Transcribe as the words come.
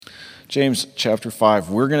James chapter 5.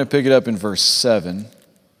 We're going to pick it up in verse 7.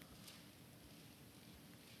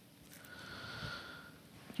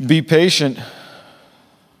 Be patient,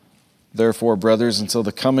 therefore, brothers, until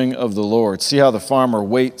the coming of the Lord. See how the farmer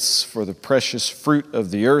waits for the precious fruit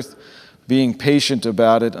of the earth, being patient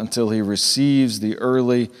about it until he receives the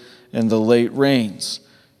early and the late rains.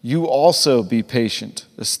 You also be patient.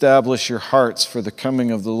 Establish your hearts, for the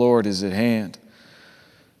coming of the Lord is at hand.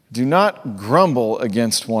 Do not grumble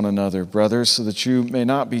against one another, brothers, so that you may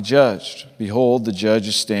not be judged. Behold, the judge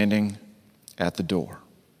is standing at the door.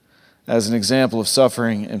 As an example of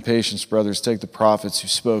suffering and patience, brothers, take the prophets who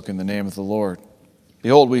spoke in the name of the Lord.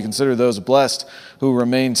 Behold, we consider those blessed who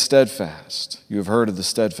remain steadfast. You have heard of the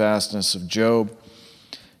steadfastness of Job,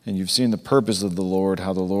 and you've seen the purpose of the Lord,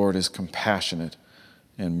 how the Lord is compassionate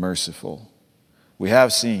and merciful. We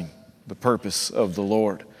have seen the purpose of the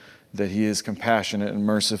Lord, that he is compassionate and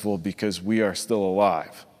merciful because we are still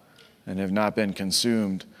alive and have not been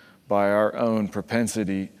consumed by our own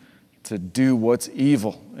propensity to do what's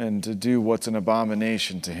evil and to do what's an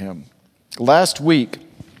abomination to him. Last week,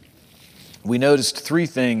 we noticed three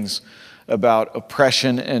things about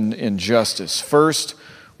oppression and injustice. First,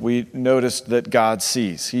 we noticed that God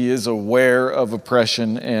sees. He is aware of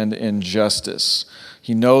oppression and injustice.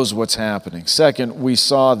 He knows what's happening. Second, we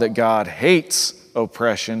saw that God hates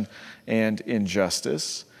oppression and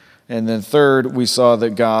injustice. And then third, we saw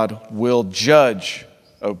that God will judge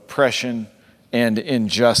oppression and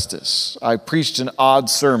injustice. I preached an odd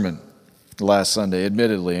sermon last Sunday,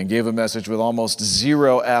 admittedly, and gave a message with almost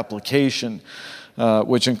zero application,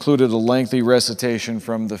 which included a lengthy recitation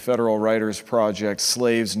from the Federal Writers Project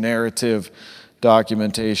Slaves Narrative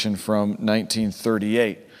documentation from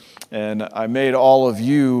 1938. And I made all of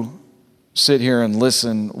you sit here and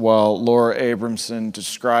listen while Laura Abramson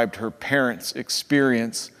described her parents'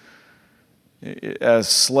 experience as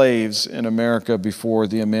slaves in America before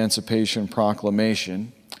the Emancipation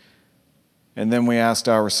Proclamation. And then we asked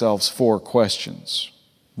ourselves 4 questions.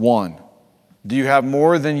 1, do you have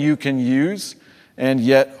more than you can use and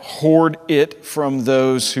yet hoard it from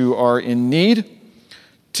those who are in need?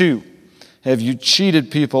 2, have you cheated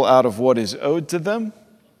people out of what is owed to them?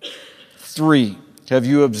 3, have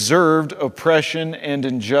you observed oppression and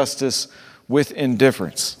injustice with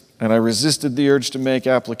indifference? And I resisted the urge to make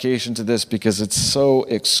application to this because it's so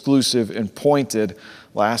exclusive and pointed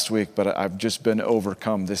last week, but I've just been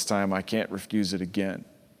overcome this time. I can't refuse it again.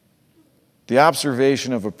 The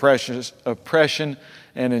observation of oppression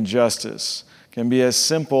and injustice can be as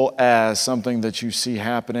simple as something that you see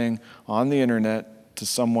happening on the internet to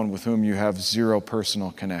someone with whom you have zero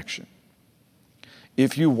personal connection.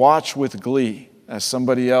 If you watch with glee as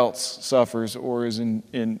somebody else suffers or is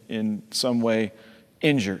in some way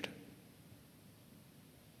injured,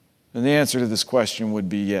 then the answer to this question would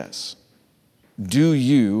be yes.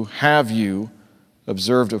 Have you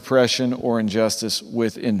observed oppression or injustice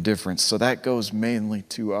with indifference? So that goes mainly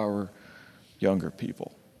to our younger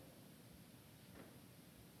people.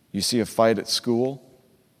 You see a fight at school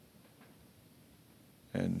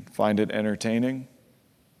and find it entertaining?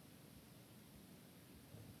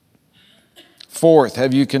 4th,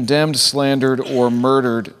 have you condemned, slandered, or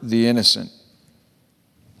murdered the innocent?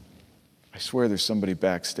 I swear there's somebody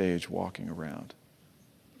backstage walking around.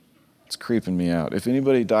 It's creeping me out. If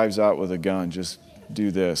anybody dives out with a gun, just do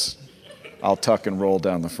this. I'll tuck and roll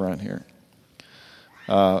down the front here.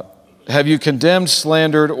 Have you condemned,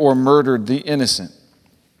 slandered, or murdered the innocent?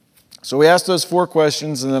 So we asked those 4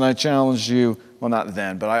 questions, and then I challenged you, well, not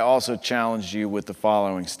then, but I also challenged you with the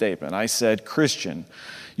following statement. I said, Christian,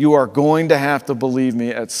 you are going to have to believe me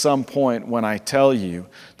at some point when I tell you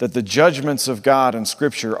that the judgments of God in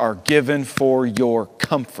Scripture are given for your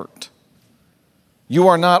comfort. You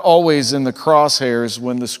are not always in the crosshairs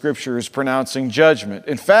when the Scripture is pronouncing judgment.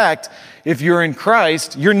 In fact, if you're in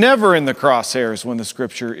Christ, you're never in the crosshairs when the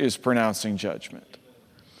Scripture is pronouncing judgment.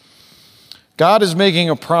 God is making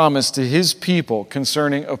a promise to his people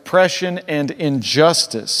concerning oppression and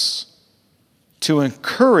injustice to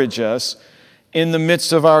encourage us in the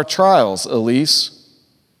midst of our trials, Elise.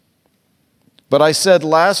 But I said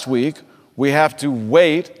last week, we have to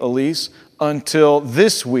wait, Elise, until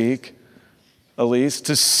this week, Elise,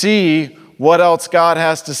 to see what else God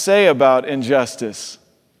has to say about injustice.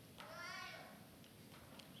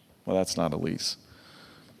 Well, that's not Elise.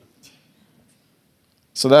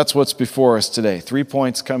 So that's what's before us today. 3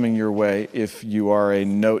 points coming your way if you are a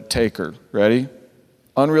note taker. Ready?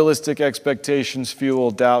 Unrealistic expectations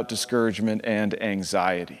fuel doubt, discouragement, and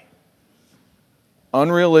anxiety.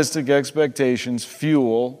 Unrealistic expectations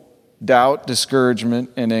fuel doubt,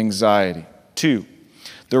 discouragement, and anxiety. 2,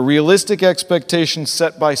 The realistic expectation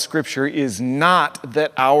set by Scripture is not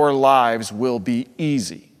that our lives will be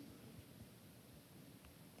easy.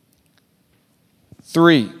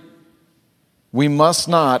 3, we must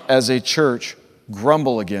not, as a church,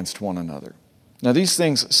 grumble against one another. Now, these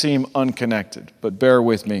things seem unconnected, but bear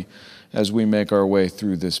with me as we make our way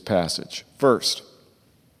through this passage. First,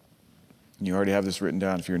 you already have this written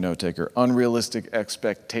down if you're a note taker, unrealistic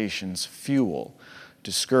expectations fuel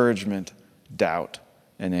discouragement, doubt,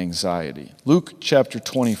 and anxiety. Luke chapter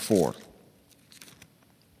 24.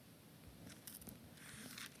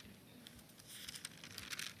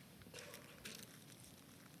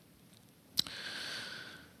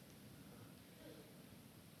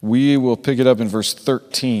 We will pick it up in verse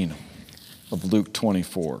 13 of Luke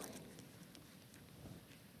 24.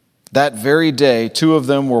 That very day, 2 of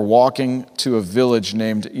them were walking to a village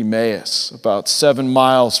named Emmaus, about 7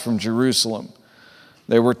 miles from Jerusalem.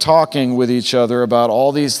 They were talking with each other about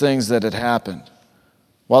all these things that had happened.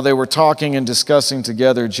 While they were talking and discussing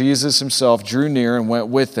together, Jesus himself drew near and went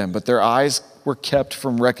with them, but their eyes were kept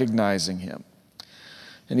from recognizing him.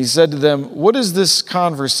 And he said to them, "What is this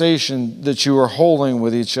conversation that you are holding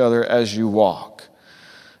with each other as you walk?"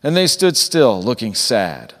 And they stood still, looking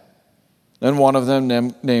sad. Then one of them,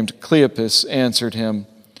 named Cleopas, answered him,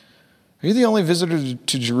 "Are you the only visitor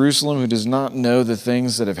to Jerusalem who does not know the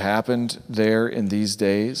things that have happened there in these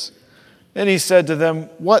days?" And he said to them,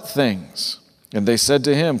 "What things?" And they said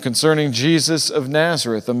to him, "Concerning Jesus of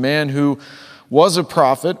Nazareth, a man who was a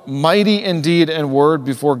prophet, mighty in deed and word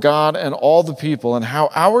before God and all the people, and how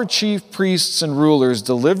our chief priests and rulers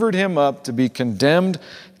delivered him up to be condemned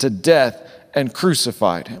to death and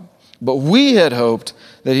crucified him. But we had hoped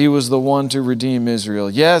that he was the one to redeem Israel.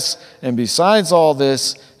 Yes, and besides all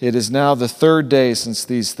this, it is now the 3rd day since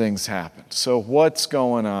these things happened." So what's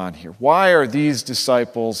going on here? Why are these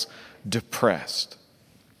disciples depressed?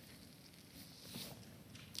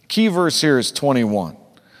 Key verse here is 21.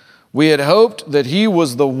 We had hoped that he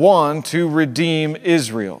was the one to redeem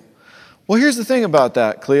Israel. Well, here's the thing about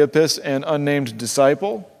that, Cleopas and unnamed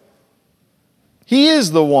disciple. He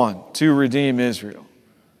is the one to redeem Israel.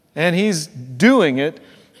 And he's doing it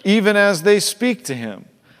even as they speak to him.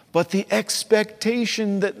 But the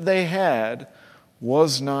expectation that they had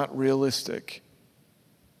was not realistic.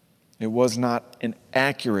 It was not an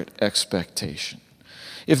accurate expectation.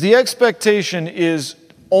 If the expectation is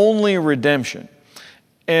only redemption,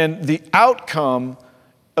 and the outcome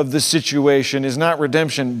of the situation is not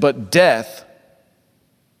redemption but death,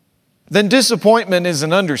 then disappointment is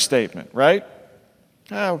an understatement, right?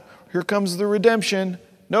 Oh, here comes the redemption.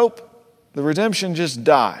 Nope, the redemption just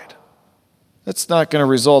died. That's not going to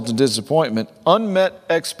result in disappointment. Unmet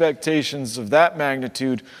expectations of that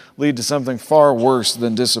magnitude lead to something far worse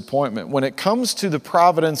than disappointment. When it comes to the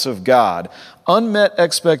providence of God, unmet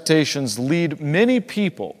expectations lead many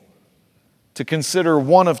people to consider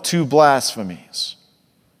one of 2 blasphemies.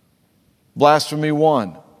 Blasphemy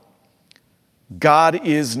 1, God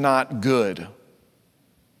is not good.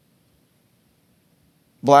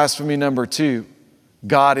 Blasphemy number 2,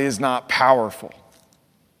 God is not powerful.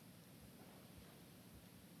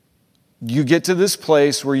 You get to this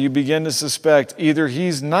place where you begin to suspect either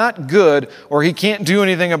he's not good or he can't do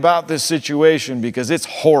anything about this situation because it's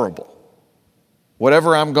horrible.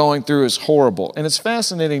 Whatever I'm going through is horrible. And it's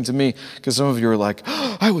fascinating to me because some of you are like,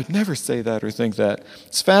 "Oh, I would never say that or think that."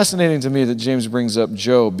 It's fascinating to me that James brings up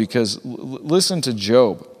Job because listen to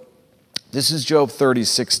Job. This is Job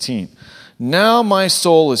 30:16. "Now my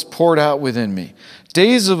soul is poured out within me.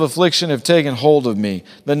 Days of affliction have taken hold of me.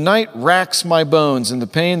 The night racks my bones, and the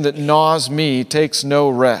pain that gnaws me takes no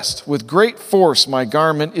rest. With great force my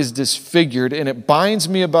garment is disfigured, and it binds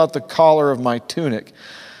me about the collar of my tunic.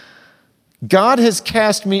 God has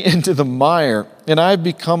cast me into the mire, and I have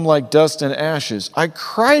become like dust and ashes. I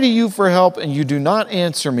cry to you for help, and you do not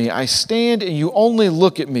answer me. I stand, and you only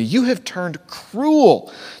look at me. You have turned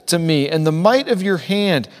cruel to me, and the might of your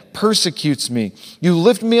hand persecutes me. You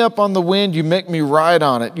lift me up on the wind, you make me ride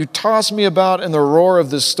on it. You toss me about in the roar of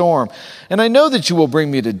the storm. And I know that you will bring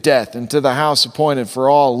me to death and to the house appointed for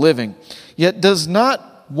all living. Yet does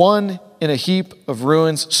not one in a heap of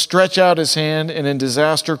ruins stretch out his hand and in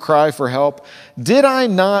disaster cry for help? Did I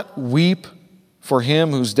not weep for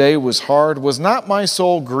him whose day was hard? Was not my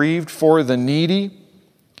soul grieved for the needy?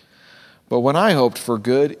 But when I hoped for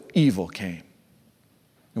good, evil came.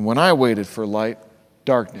 And when I waited for light,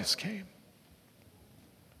 darkness came."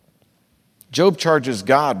 Job charges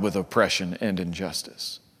God with oppression and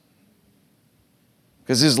injustice.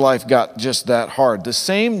 because his life got just that hard. The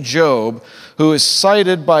same Job who is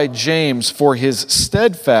cited by James for his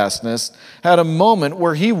steadfastness had a moment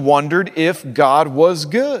where he wondered if God was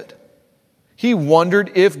good. He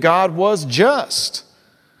wondered if God was just.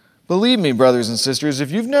 Believe me, brothers and sisters,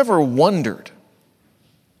 if you've never wondered,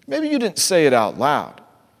 maybe you didn't say it out loud,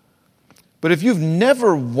 but if you've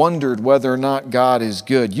never wondered whether or not God is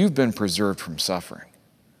good, you've been preserved from suffering.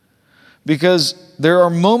 Because there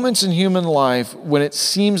are moments in human life when it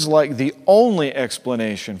seems like the only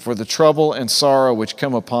explanation for the trouble and sorrow which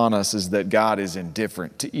come upon us is that God is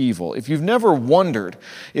indifferent to evil. If you've never wondered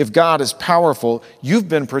if God is powerful, you've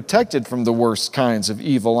been protected from the worst kinds of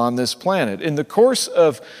evil on this planet. In the course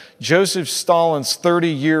of Joseph Stalin's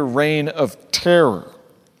 30-year reign of terror,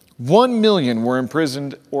 1 million were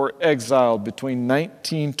imprisoned or exiled between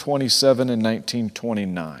 1927 and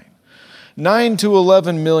 1929. 9 to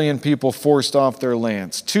 11 million people forced off their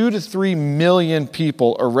lands. 2 to 3 million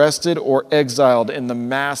people arrested or exiled in the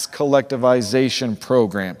mass collectivization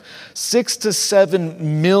program. 6 to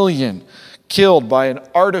 7 million killed by an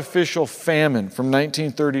artificial famine from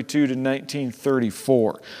 1932 to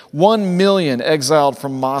 1934. 1 million exiled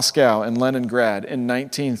from Moscow and Leningrad in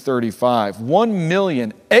 1935. 1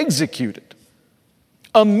 million executed.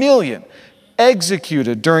 1 million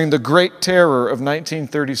executed during the Great Terror of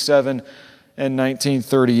 1937 and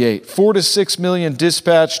 1938. 4 to 6 million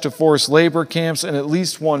dispatched to forced labor camps, and at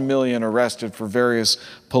least 1 million arrested for various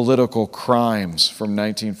political crimes from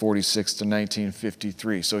 1946 to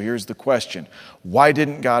 1953. So here's the question. Why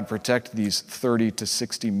didn't God protect these 30 to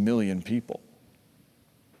 60 million people?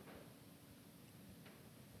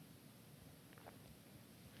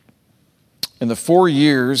 In the 4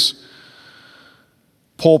 years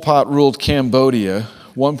Pol Pot ruled Cambodia,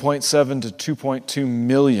 1.7 to 2.2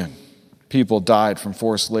 million people died from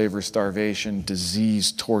forced labor, starvation,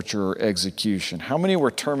 disease, torture, or execution. How many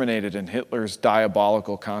were terminated in Hitler's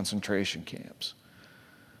diabolical concentration camps?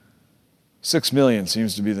 6 million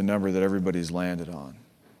seems to be the number that everybody's landed on.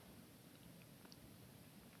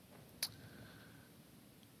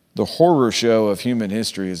 The horror show of human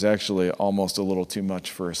history is actually almost a little too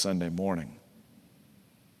much for a Sunday morning.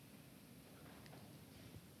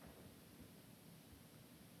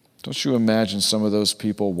 Don't you imagine some of those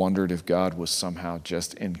people wondered if God was somehow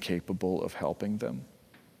just incapable of helping them?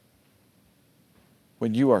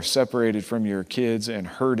 When you are separated from your kids and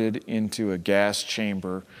herded into a gas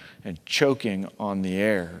chamber and choking on the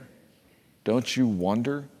air, don't you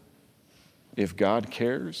wonder if God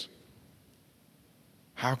cares?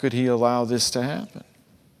 How could he allow this to happen?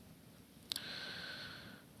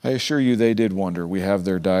 I assure you they did wonder. We have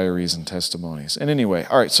their diaries and testimonies. And anyway,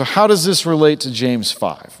 all right, so how does this relate to James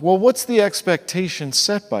 5? Well, what's the expectation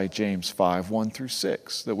set by James 5, 1 through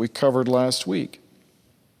 6 that we covered last week?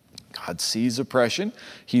 God sees oppression.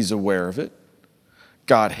 He's aware of it.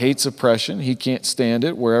 God hates oppression. He can't stand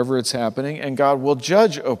it wherever it's happening. And God will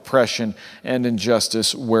judge oppression and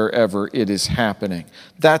injustice wherever it is happening.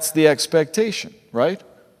 That's the expectation, right?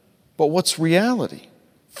 But what's reality?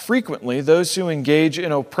 Frequently, those who engage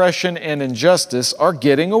in oppression and injustice are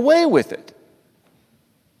getting away with it.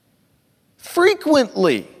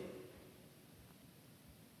 Frequently.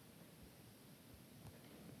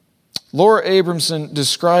 Laura Abramson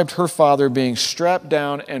described her father being strapped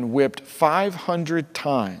down and whipped 500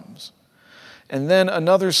 times, and then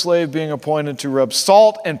another slave being appointed to rub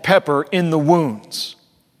salt and pepper in the wounds.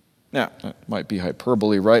 Now, that might be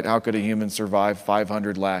hyperbole, right? How could a human survive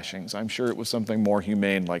 500 lashings? I'm sure it was something more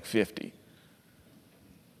humane, like 50.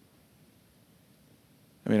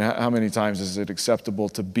 I mean, how many times is it acceptable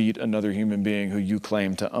to beat another human being who you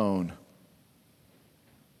claim to own?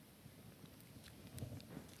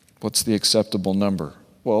 What's the acceptable number?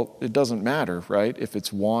 Well, it doesn't matter, right, if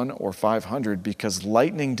it's 1 or 500, because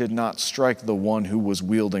lightning did not strike the one who was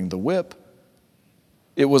wielding the whip.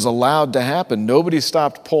 It was allowed to happen. Nobody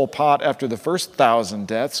stopped Pol Pot after the first 1,000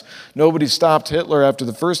 deaths. Nobody stopped Hitler after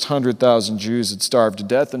the first 100,000 Jews had starved to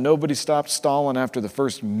death. And nobody stopped Stalin after the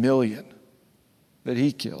first 1,000,000 that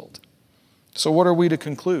he killed. So what are we to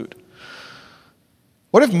conclude?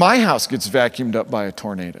 What if my house gets vacuumed up by a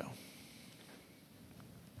tornado?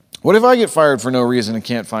 What if I get fired for no reason and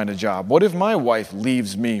can't find a job? What if my wife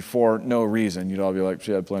leaves me for no reason? You'd all be like,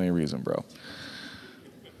 she had plenty of reason, bro.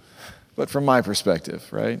 But from my perspective,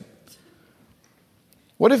 right?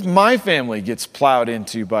 What if my family gets plowed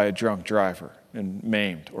into by a drunk driver and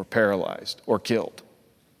maimed or paralyzed or killed?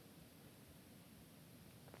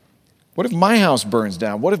 What if my house burns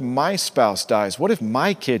down? What if my spouse dies? What if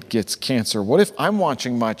my kid gets cancer? What if I'm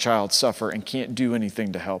watching my child suffer and can't do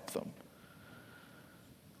anything to help them?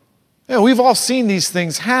 Yeah, we've all seen these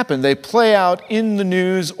things happen. They play out in the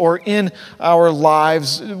news or in our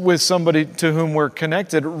lives with somebody to whom we're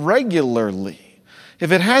connected regularly.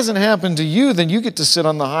 If it hasn't happened to you, then you get to sit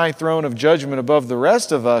on the high throne of judgment above the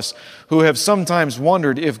rest of us who have sometimes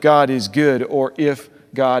wondered if God is good or if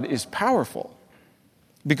God is powerful.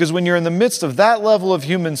 Because when you're in the midst of that level of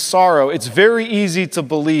human sorrow, it's very easy to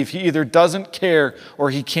believe He either doesn't care or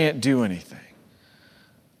He can't do anything.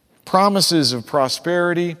 Promises of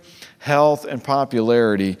prosperity, health, and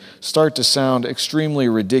popularity start to sound extremely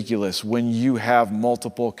ridiculous when you have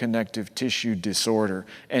multiple connective tissue disorder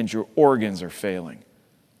and your organs are failing,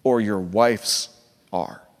 or your wife's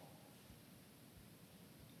are.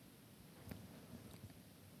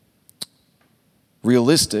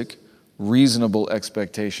 Realistic, reasonable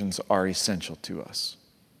expectations are essential to us.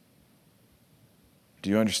 Do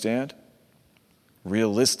you understand?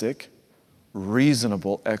 Realistic,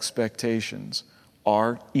 reasonable expectations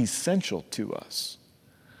are essential to us.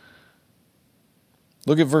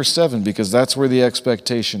 Look at verse 7, because that's where the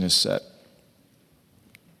expectation is set.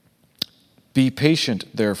 Be patient,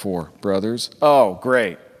 therefore, brothers. Oh,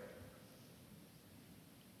 great.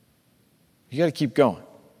 You got to keep going.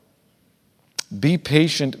 Be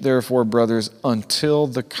patient, therefore, brothers, until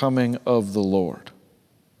the coming of the Lord.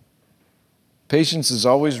 Patience is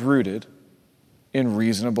always rooted in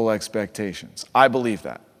reasonable expectations. I believe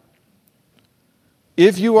that.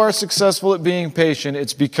 If you are successful at being patient,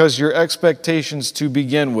 it's because your expectations to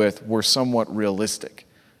begin with were somewhat realistic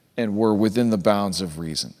and were within the bounds of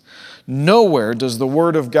reason. Nowhere does the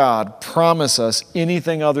Word of God promise us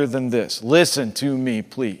anything other than this. Listen to me,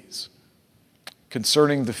 please,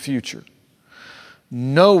 concerning the future.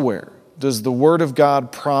 Nowhere does the Word of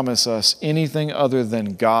God promise us anything other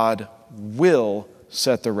than God will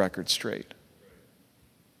set the record straight.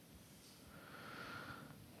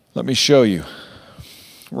 Let me show you.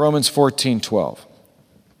 Romans 14:12.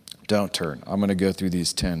 Don't turn. I'm going to go through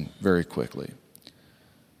these 10 very quickly.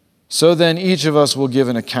 So then each of us will give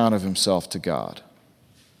an account of himself to God.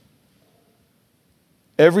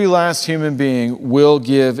 Every last human being will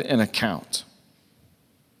give an account.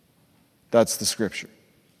 That's the scripture.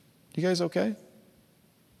 You guys okay?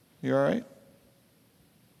 You all right?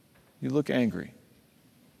 You look angry.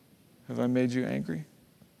 Have I made you angry?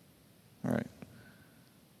 All right.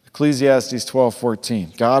 Ecclesiastes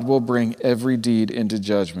 12:14. God will bring every deed into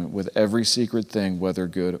judgment with every secret thing, whether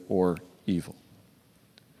good or evil.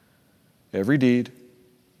 Every deed,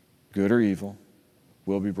 good or evil,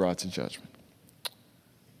 will be brought to judgment.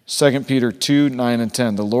 2 Peter 2:9 and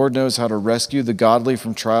 10. The Lord knows how to rescue the godly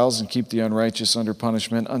from trials and keep the unrighteous under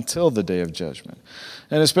punishment until the day of judgment.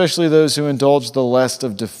 And especially those who indulge the lust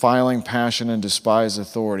of defiling passion and despise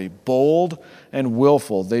authority. Bold and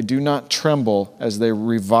willful, they do not tremble as they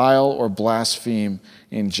revile or blaspheme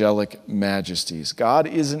angelic majesties. God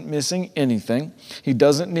isn't missing anything. He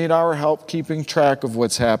doesn't need our help keeping track of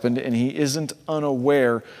what's happened, and He isn't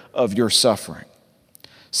unaware of your suffering.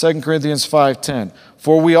 2 Corinthians 5:10,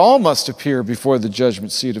 for we all must appear before the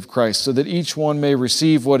judgment seat of Christ, so that each one may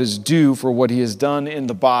receive what is due for what he has done in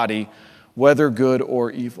the body, whether good or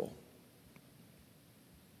evil.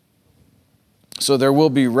 So there will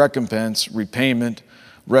be recompense, repayment,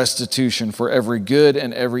 restitution for every good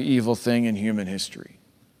and every evil thing in human history.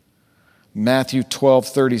 Matthew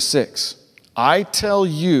 12:36, I tell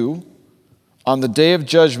you, on the day of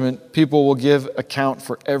judgment, people will give account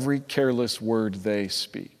for every careless word they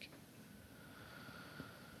speak.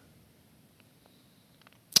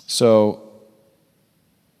 So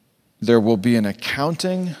there will be an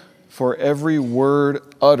accounting for every word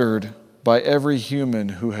uttered by every human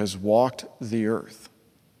who has walked the earth.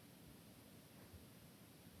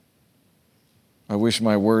 I wish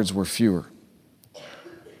my words were fewer.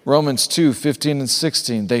 Romans 2:15 and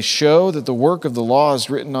 16, they show that the work of the law is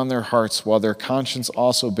written on their hearts, while their conscience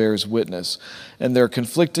also bears witness, and their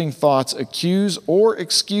conflicting thoughts accuse or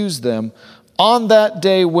excuse them on that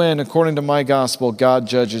day when, according to my gospel, God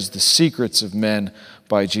judges the secrets of men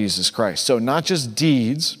by Jesus Christ. So not just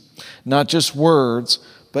deeds, not just words,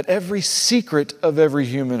 but every secret of every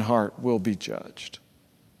human heart will be judged.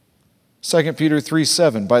 2 Peter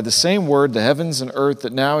 3:7, by the same word, the heavens and earth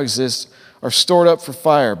that now exist are stored up for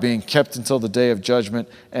fire, being kept until the day of judgment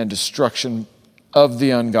and destruction of the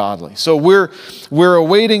ungodly. So we're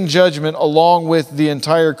awaiting judgment along with the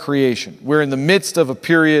entire creation. We're in the midst of a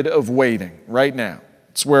period of waiting right now.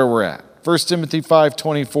 It's where we're at. 1 Timothy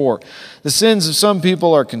 5:24, the sins of some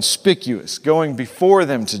people are conspicuous, going before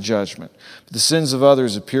them to judgment, but the sins of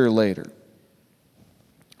others appear later.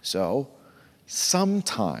 So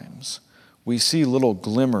sometimes we see little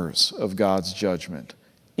glimmers of God's judgment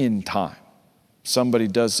in time. Somebody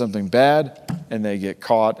does something bad, and they get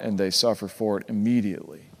caught, and they suffer for it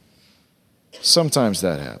immediately. Sometimes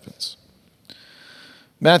that happens.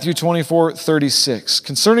 Matthew 24:36.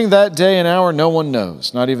 Concerning that day and hour no one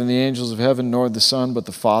knows, not even the angels of heaven, nor the Son, but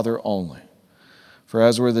the Father only. For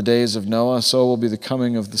as were the days of Noah, so will be the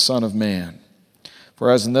coming of the Son of Man. For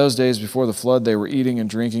as in those days before the flood, they were eating and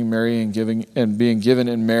drinking, marrying and being given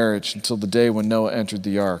in marriage until the day when Noah entered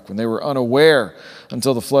the ark, when they were unaware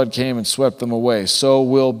until the flood came and swept them away. So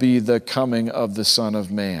will be the coming of the Son of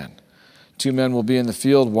Man. 2 men will be in the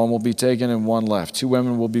field, one will be taken and one left. 2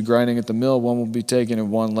 women will be grinding at the mill, one will be taken and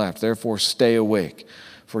one left. Therefore stay awake,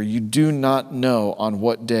 for you do not know on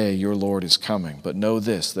what day your Lord is coming. But know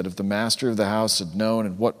this, that if the master of the house had known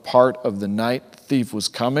at what part of the night the thief was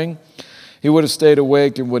coming, he would have stayed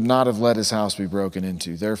awake and would not have let his house be broken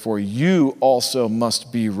into. Therefore you also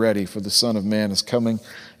must be ready, for the Son of Man is coming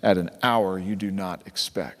at an hour you do not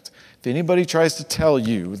expect. If anybody tries to tell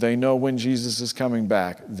you they know when Jesus is coming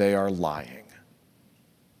back, they are lying.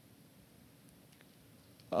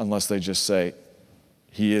 Unless they just say,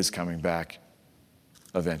 he is coming back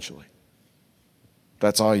eventually.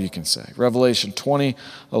 That's all you can say. Revelation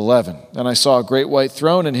 20:11. Then I saw a great white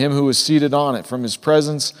throne and him who was seated on it. From his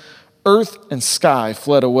presence, earth and sky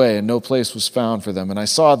fled away, and no place was found for them. And I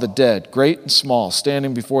saw the dead, great and small,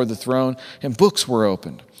 standing before the throne, and books were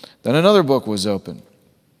opened. Then another book was opened,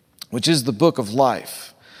 which is the book of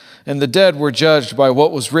life. And the dead were judged by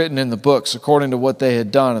what was written in the books, according to what they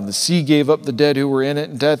had done. And the sea gave up the dead who were in it,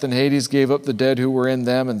 and death and Hades gave up the dead who were in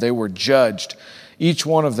them, and they were judged, each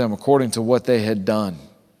one of them according to what they had done.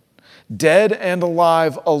 Dead and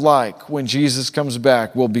alive alike, when Jesus comes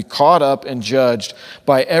back, will be caught up and judged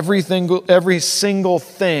by every single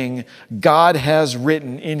thing God has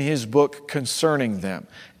written in his book concerning them.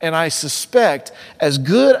 And I suspect, as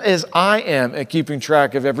good as I am at keeping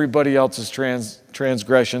track of everybody else's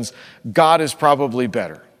transgressions, God is probably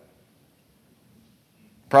better.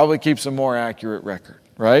 Probably keeps a more accurate record,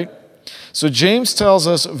 right? So James tells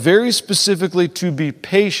us very specifically to be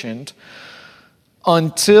patient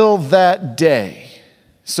until that day.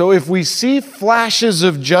 So if we see flashes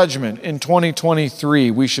of judgment in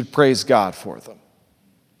 2023, we should praise God for them.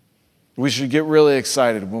 We should get really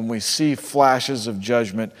excited when we see flashes of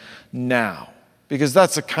judgment now, because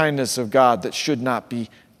that's a kindness of God that should not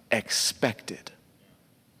be expected.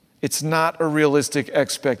 It's not a realistic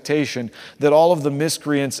expectation that all of the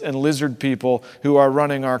miscreants and lizard people who are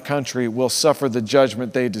running our country will suffer the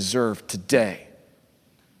judgment they deserve today.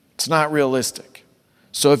 It's not realistic.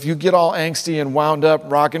 So if you get all angsty and wound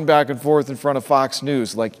up, rocking back and forth in front of Fox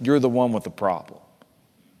News, like you're the one with the problem.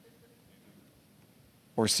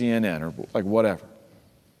 Or CNN, or like whatever.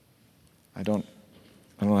 I don't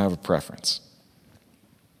have a preference.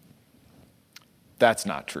 That's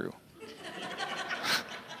not true.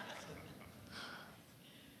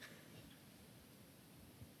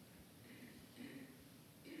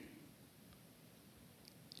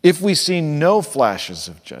 If we see no flashes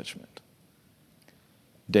of judgment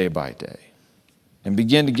day by day and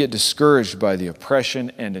begin to get discouraged by the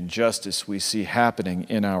oppression and injustice we see happening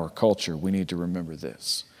in our culture, we need to remember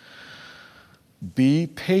this. Be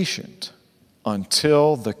patient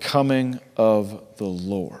until the coming of the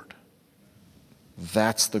Lord.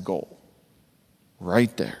 That's the goal,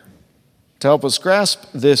 right there. To help us grasp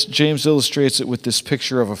this, James illustrates it with this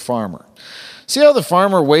picture of a farmer. See how the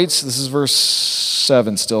farmer waits? This is verse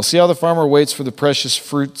 7 still. See how the farmer waits for the precious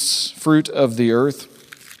fruit of the earth,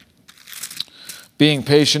 being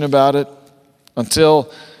patient about it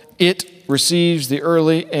until it receives the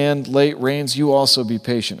early and late rains. You also be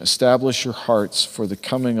patient. Establish your hearts, for the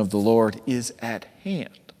coming of the Lord is at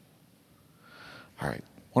hand. All right.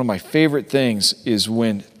 One of my favorite things is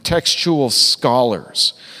when textual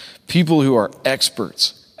scholars, people who are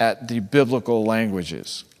experts at the biblical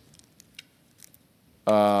languages,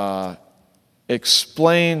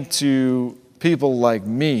 explain to people like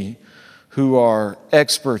me who are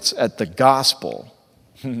experts at the gospel,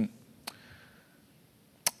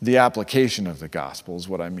 the application of the gospel is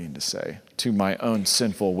what I mean to say, to my own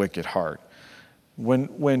sinful, wicked heart.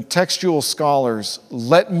 When textual scholars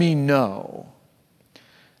let me know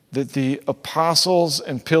that the apostles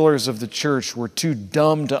and pillars of the church were too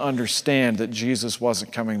dumb to understand that Jesus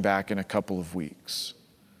wasn't coming back in a couple of weeks.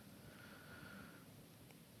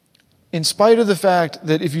 In spite of the fact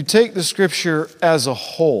that if you take the scripture as a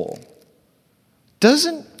whole,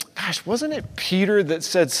 wasn't it Peter that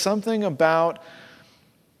said something about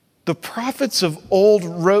the prophets of old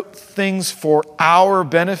wrote things for our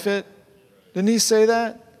benefit? Didn't he say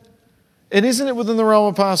that? And isn't it within the realm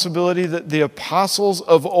of possibility that the apostles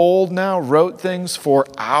of old now wrote things for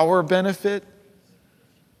our benefit?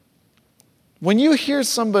 When you hear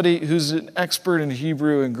somebody who's an expert in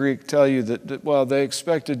Hebrew and Greek tell you that they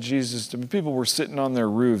expected Jesus to, people were sitting on their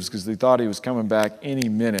roofs because they thought he was coming back any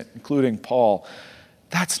minute, including Paul,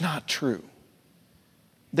 that's not true.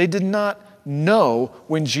 They did not know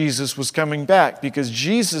when Jesus was coming back because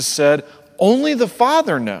Jesus said, only the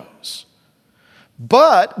Father knows.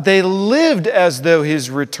 But they lived as though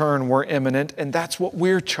his return were imminent, and that's what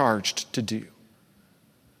we're charged to do.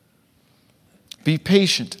 Be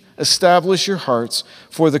patient. Establish your hearts,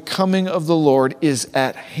 for the coming of the Lord is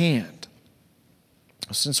at hand.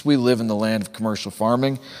 Since we live in the land of commercial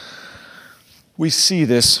farming, we see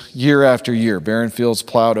this year after year. Barren fields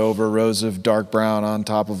plowed over, rows of dark brown on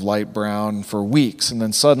top of light brown for weeks. And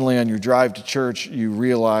then suddenly on your drive to church, you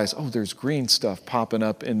realize, there's green stuff popping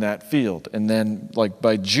up in that field. And then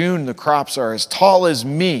by June, the crops are as tall as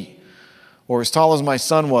me, or as tall as my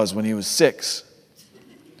son was when he was 6.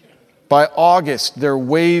 By August, they're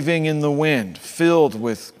waving in the wind, filled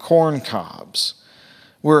with corn cobs.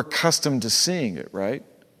 We're accustomed to seeing it, right?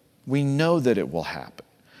 We know that it will happen.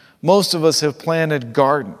 Most of us have planted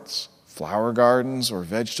gardens, flower gardens or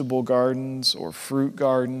vegetable gardens or fruit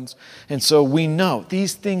gardens. And so we know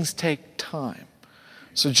these things take time.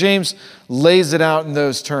 So James lays it out in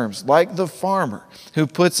those terms, like the farmer who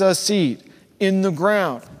puts a seed in the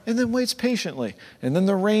ground and then waits patiently. And then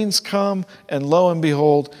the rains come, and lo and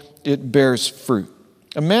behold, it bears fruit.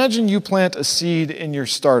 Imagine you plant a seed in your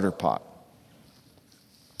starter pot.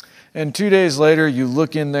 And 2 days later, you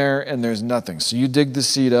look in there and there's nothing. So you dig the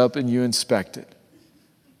seed up and you inspect it.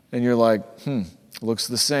 And you're like, looks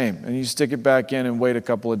the same. And you stick it back in and wait a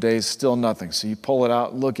couple of days, still nothing. So you pull it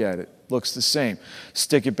out, look at it, looks the same.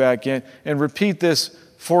 Stick it back in and repeat this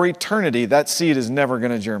for eternity. That seed is never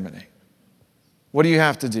going to germinate. What do you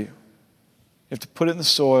have to do? You have to put it in the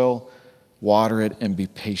soil, water it, and be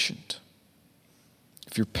patient.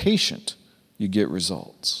 If you're patient, you get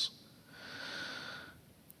results.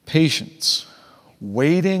 Patience,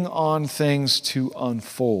 waiting on things to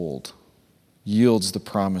unfold, yields the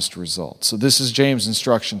promised result. So this is James'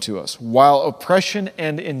 instruction to us. While oppression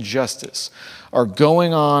and injustice are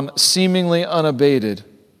going on seemingly unabated,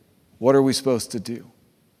 what are we supposed to do?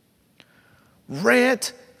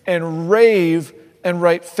 Rant and rave and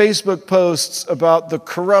write Facebook posts about the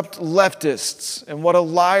corrupt leftists and what a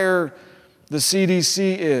liar the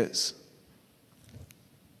CDC is.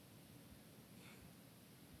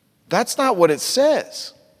 That's not what it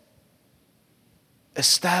says.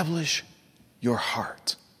 Establish your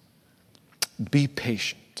heart. Be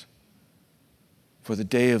patient, for the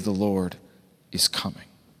day of the Lord is coming.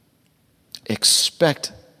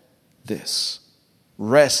 Expect this.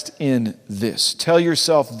 Rest in this. Tell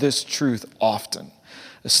yourself this truth often.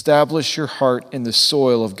 Establish your heart in the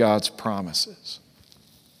soil of God's promises.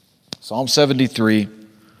 Psalm 73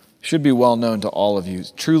 should be well known to all of you.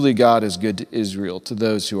 Truly God is good to Israel, to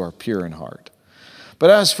those who are pure in heart. But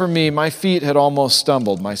as for me, my feet had almost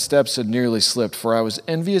stumbled, my steps had nearly slipped, for I was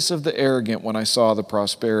envious of the arrogant when I saw the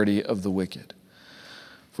prosperity of the wicked.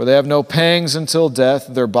 For they have no pangs until death,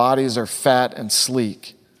 their bodies are fat and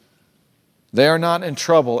sleek. They are not in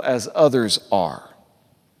trouble as others are.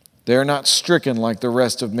 They are not stricken like the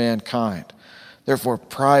rest of mankind. Therefore,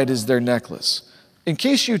 pride is their necklace. In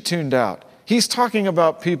case you tuned out, he's talking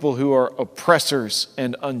about people who are oppressors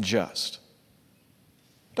and unjust.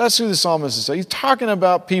 That's who the psalmist is saying. He's talking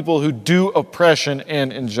about people who do oppression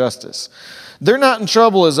and injustice. They're not in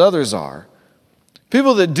trouble as others are.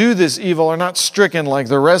 People that do this evil are not stricken like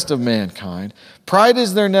the rest of mankind. Pride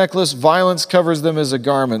is their necklace. Violence covers them as a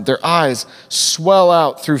garment. Their eyes swell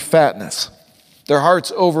out through fatness. Their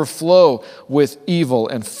hearts overflow with evil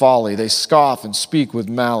and folly. They scoff and speak with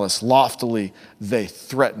malice. Loftily, they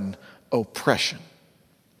threaten oppression.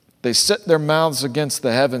 They set their mouths against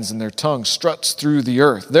the heavens, and their tongue struts through the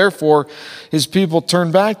earth. Therefore, his people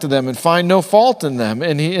turn back to them and find no fault in them.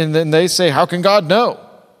 And then they say, how can God know?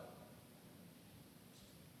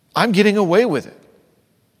 I'm getting away with it.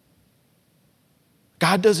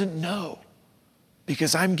 God doesn't know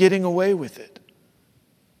because I'm getting away with it.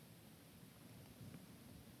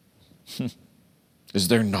 Is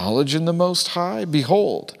there knowledge in the Most High?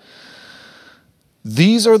 Behold,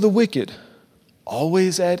 these are the wicked,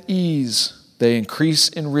 always at ease. They increase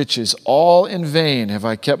in riches. All in vain have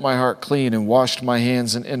I kept my heart clean and washed my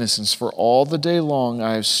hands in innocence. For all the day long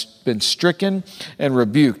I have been stricken and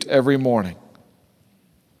rebuked every morning.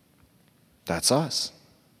 That's us.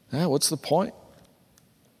 Yeah, what's the point?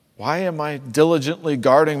 Why am I diligently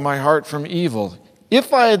guarding my heart from evil?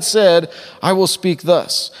 If I had said, I will speak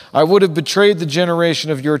thus, I would have betrayed the generation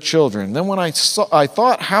of your children. Then when I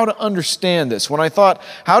thought how to understand this, when I thought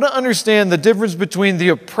how to understand the difference between the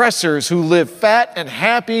oppressors who live fat and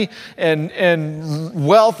happy and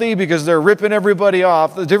wealthy because they're ripping everybody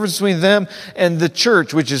off, the difference between them and the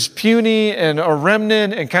church, which is puny and a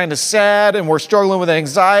remnant and kind of sad, and we're struggling with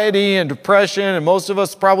anxiety and depression, and most of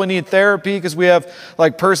us probably need therapy because we have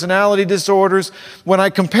like personality disorders. When I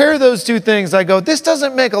compare those two things, I go, this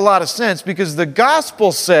doesn't make a lot of sense because the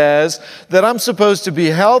gospel says that I'm supposed to be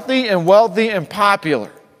healthy and wealthy and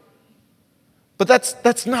popular. But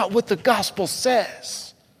that's not what the gospel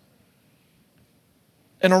says.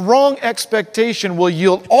 And a wrong expectation will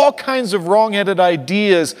yield all kinds of wrong-headed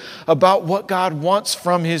ideas about what God wants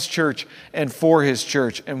from His church and for His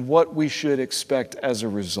church and what we should expect as a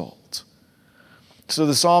result. So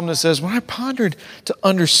the psalmist says, when I pondered to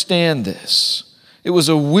understand this, it was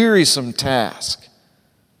a wearisome task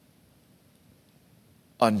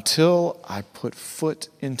until I put foot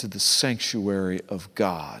into the sanctuary of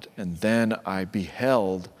God, and then I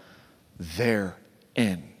beheld their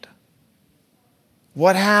end.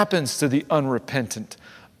 What happens to the unrepentant,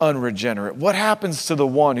 unregenerate? What happens to the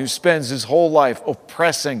one who spends his whole life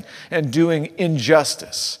oppressing and doing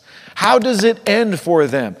injustice? How does it end for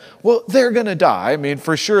them? Well, they're going to die. I mean,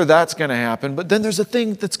 for sure that's going to happen. But then there's a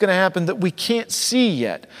thing that's going to happen that we can't see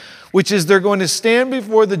yet, which is they're going to stand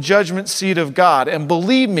before the judgment seat of God. And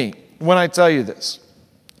believe me when I tell you this,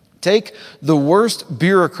 take the worst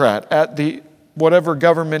bureaucrat at the whatever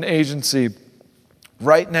government agency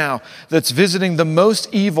right now that's visiting the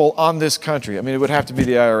most evil on this country. I mean, it would have to be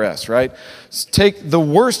the IRS, right? Take the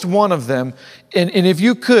worst one of them, and if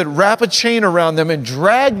you could, wrap a chain around them and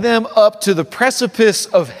drag them up to the precipice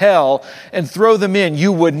of hell and throw them in.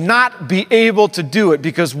 You would not be able to do it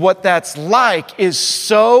because what that's like is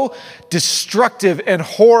so destructive and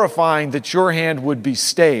horrifying that your hand would be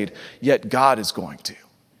stayed, yet God is going to.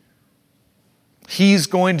 He's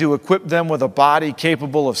going to equip them with a body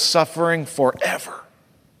capable of suffering forever.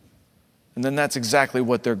 And then that's exactly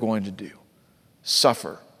what they're going to do.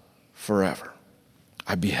 Suffer forever.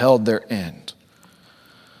 I beheld their end.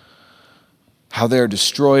 How they are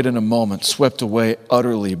destroyed in a moment, swept away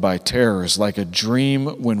utterly by terrors, like a dream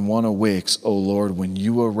when one awakes. O Lord, when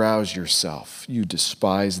you arouse yourself, you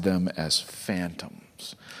despise them as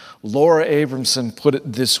phantoms. Laura Abramson put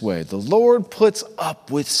it this way: the Lord puts up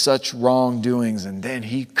with such wrongdoings, and then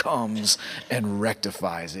He comes and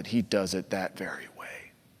rectifies it. He does it that very way.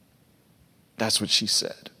 That's what she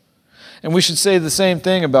said. And we should say the same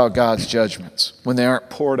thing about God's judgments when they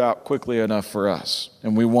aren't poured out quickly enough for us.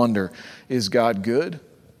 And we wonder, is God good?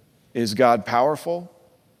 Is God powerful?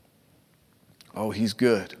 Oh, He's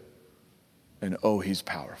good. And oh, He's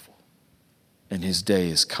powerful. And His day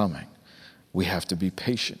is coming. We have to be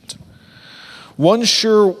patient. One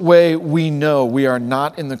sure way we know we are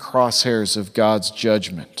not in the crosshairs of God's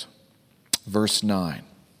judgment. Verse 9.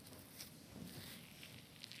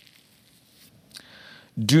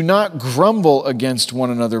 Do not grumble against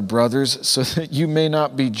one another, brothers, so that you may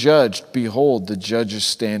not be judged. Behold, the judge is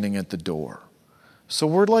standing at the door. So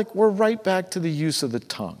we're right back to the use of the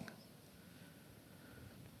tongue.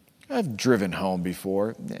 I've driven home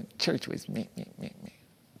before. Church was me.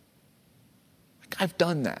 I've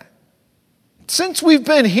done that. Since we've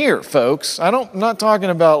been here, folks, I'm not talking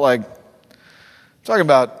about I'm talking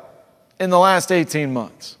about in the last 18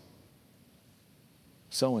 months.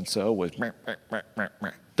 So-and-so was...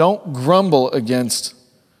 Don't grumble against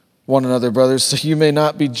one another, brothers, so you may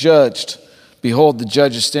not be judged. Behold, the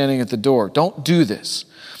judge is standing at the door. Don't do this.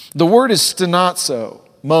 The word is stenazo,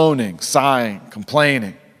 moaning, sighing,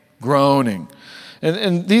 complaining, groaning.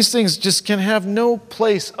 And these things just can have no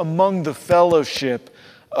place among the fellowship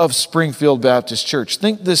of Springfield Baptist Church.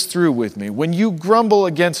 Think this through with me. When you grumble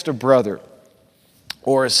against a brother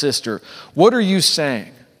or a sister, what are you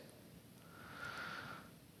saying?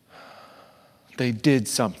 They did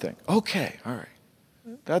something. Okay, all right.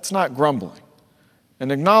 That's not grumbling. An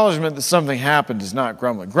acknowledgement that something happened is not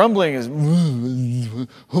grumbling. Grumbling is when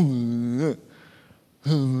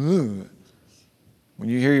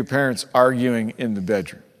you hear your parents arguing in the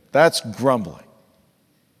bedroom. That's grumbling,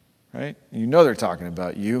 right? You know they're talking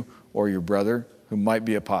about you or your brother who might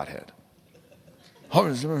be a pothead.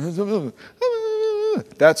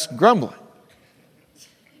 That's grumbling.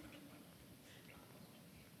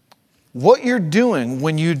 What you're doing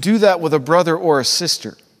when you do that with a brother or a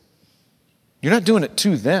sister, you're not doing it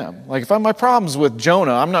to them. Like if I have my problems with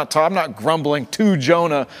Jonah, I'm not grumbling to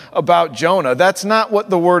Jonah about Jonah. That's not what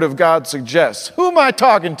the Word of God suggests. Who am I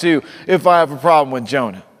talking to if I have a problem with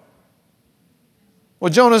Jonah?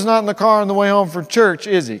 Well, Jonah's not in the car on the way home from church,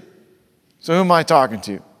 is he? So who am I talking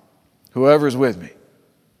to? Whoever's with me.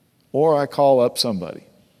 Or I call up somebody.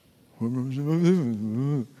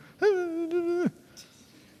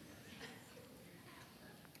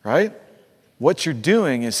 Right? What you're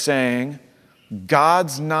doing is saying,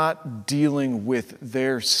 God's not dealing with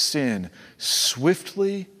their sin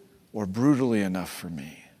swiftly or brutally enough for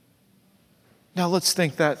me. Now let's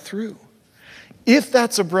think that through. If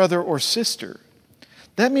that's a brother or sister,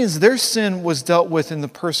 that means their sin was dealt with in the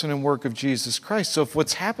person and work of Jesus Christ. So if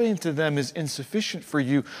what's happening to them is insufficient for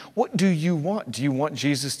you, what do you want? Do you want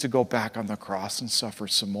Jesus to go back on the cross and suffer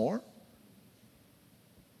some more?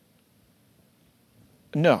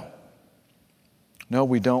 No. No,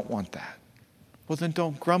 we don't want that. Well, then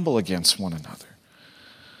don't grumble against one another.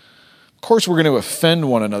 Of course, we're going to offend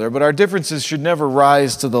one another, but our differences should never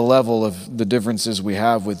rise to the level of the differences we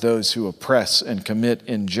have with those who oppress and commit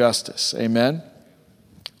injustice. Amen?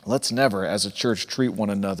 Let's never, as a church, treat one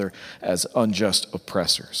another as unjust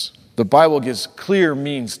oppressors. The Bible gives clear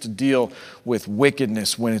means to deal with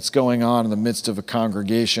wickedness when it's going on in the midst of a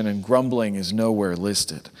congregation, and grumbling is nowhere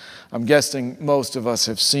listed. I'm guessing most of us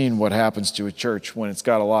have seen what happens to a church when it's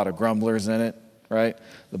got a lot of grumblers in it, right?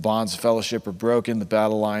 The bonds of fellowship are broken, the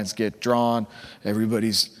battle lines get drawn,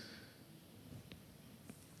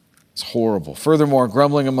 it's horrible. Furthermore,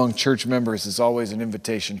 grumbling among church members is always an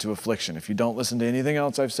invitation to affliction. If you don't listen to anything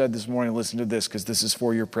else I've said this morning, listen to this, because this is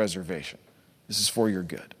for your preservation. This is for your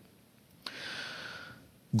good.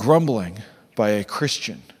 Grumbling by a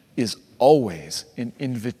Christian is always an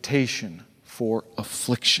invitation for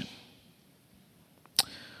affliction.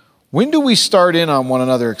 When do we start in on one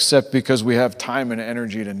another except because we have time and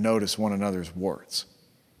energy to notice one another's warts?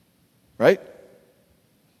 Right?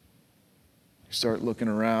 You start looking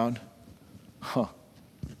around. Look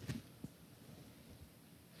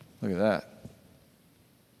at that.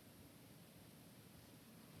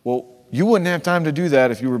 Well, you wouldn't have time to do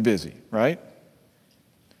that if you were busy, right?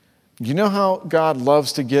 You know how God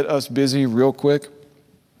loves to get us busy real quick?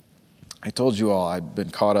 I told you all I'd been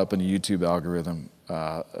caught up in a YouTube algorithm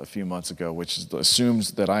a few months ago, which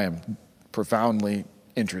assumes that I am profoundly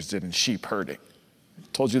interested in sheep herding. I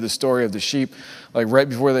told you the story of the sheep. Like right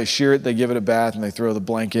before they shear it, they give it a bath and they throw the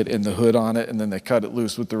blanket and the hood on it, and then they cut it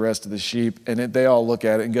loose with the rest of the sheep, and they all look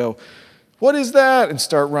at it and go, "What is that?" and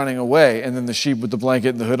start running away. And then the sheep with the blanket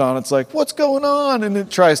and the hood on, it's like, "What's going on?" And it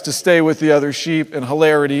tries to stay with the other sheep, and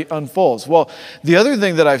hilarity unfolds. Well, the other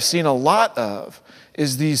thing that I've seen a lot of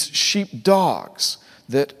is these sheep dogs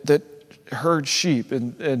that herd sheep,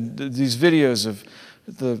 and these videos of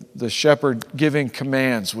the shepherd giving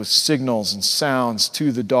commands with signals and sounds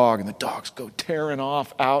to the dog, and the dogs go tearing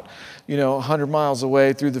off out, 100 miles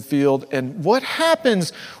away through the field. And what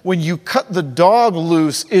happens when you cut the dog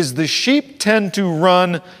loose is the sheep tend to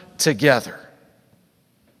run together.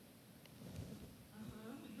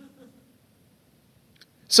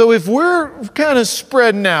 So if we're kind of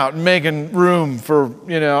spreading out and making room for,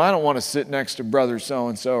 I don't want to sit next to brother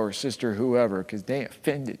so-and-so or sister whoever because they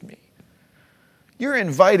offended me, you're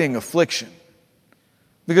inviting affliction.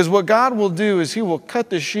 Because what God will do is he will cut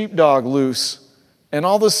the sheepdog loose, and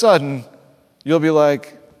all of a sudden, you'll be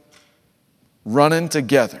like running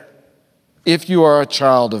together. If you are a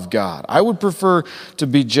child of God, I would prefer to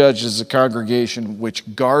be judged as a congregation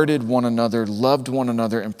which guarded one another, loved one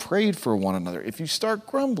another, and prayed for one another. If you start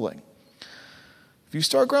grumbling,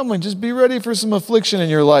 just be ready for some affliction in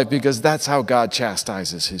your life, because that's how God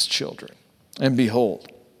chastises his children. And behold,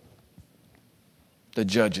 the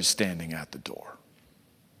judge is standing at the door.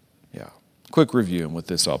 Yeah. Quick review, and with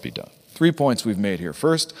this I'll be done. 3 points we've made here.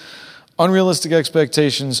 First, unrealistic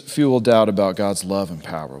expectations fuel doubt about God's love and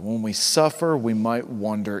power. When we suffer, we might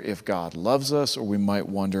wonder if God loves us, or we might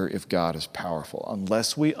wonder if God is powerful,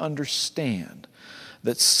 unless we understand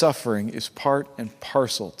that suffering is part and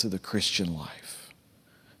parcel to the Christian life.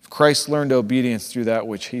 If Christ learned obedience through that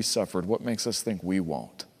which he suffered, what makes us think we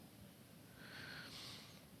won't?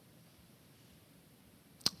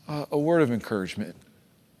 A word of encouragement.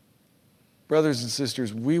 Brothers and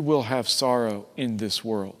sisters, we will have sorrow in this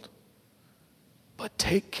world. But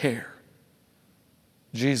take care.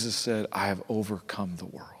 Jesus said, "I have overcome the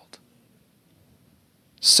world."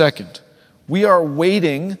 Second, we are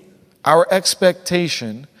waiting. Our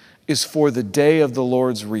expectation is for the day of the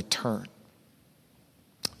Lord's return.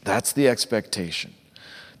 That's the expectation.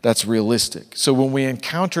 That's realistic. So when we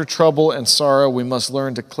encounter trouble and sorrow, we must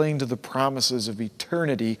learn to cling to the promises of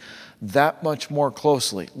eternity that much more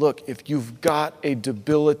closely. Look, if you've got a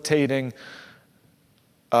debilitating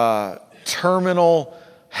terminal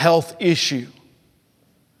health issue,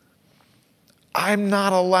 I'm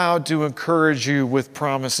not allowed to encourage you with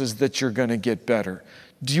promises that you're going to get better.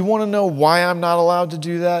 Do you want to know why I'm not allowed to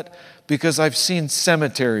do that? Because I've seen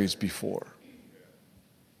cemeteries before.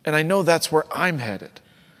 And I know that's where I'm headed.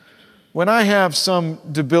 When I have some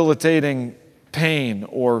debilitating pain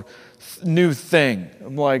or new thing,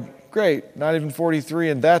 I'm like, great, not even 43,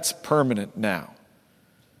 and that's permanent now.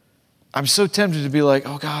 I'm so tempted to be like,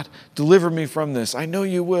 oh God, deliver me from this. I know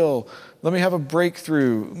you will. Let me have a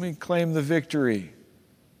breakthrough. Let me claim the victory.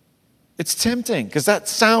 It's tempting because that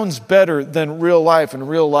sounds better than real life, and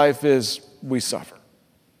real life is we suffer.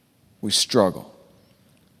 We struggle.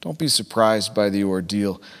 Don't be surprised by the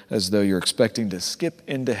ordeal as though you're expecting to skip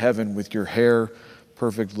into heaven with your hair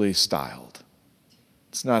perfectly styled.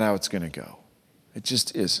 It's not how it's going to go. It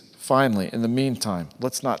just isn't. Finally, in the meantime,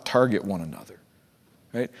 let's not target one another.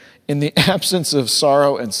 Right? In the absence of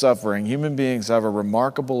sorrow and suffering, human beings have a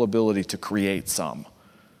remarkable ability to create some.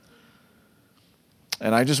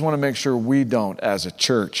 And I just want to make sure we don't, as a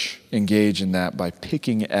church, engage in that by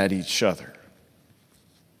picking at each other.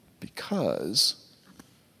 Because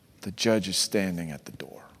the judge is standing at the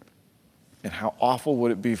door. And how awful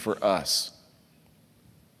would it be for us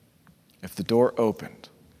if the door opened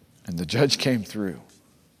and the judge came through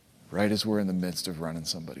right as we're in the midst of running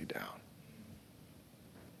somebody down?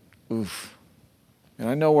 Oof. And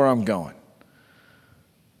I know where I'm going,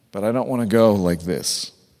 but I don't want to go like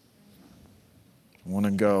this. I want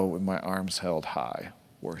to go with my arms held high,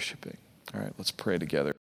 worshiping. All right, let's pray together.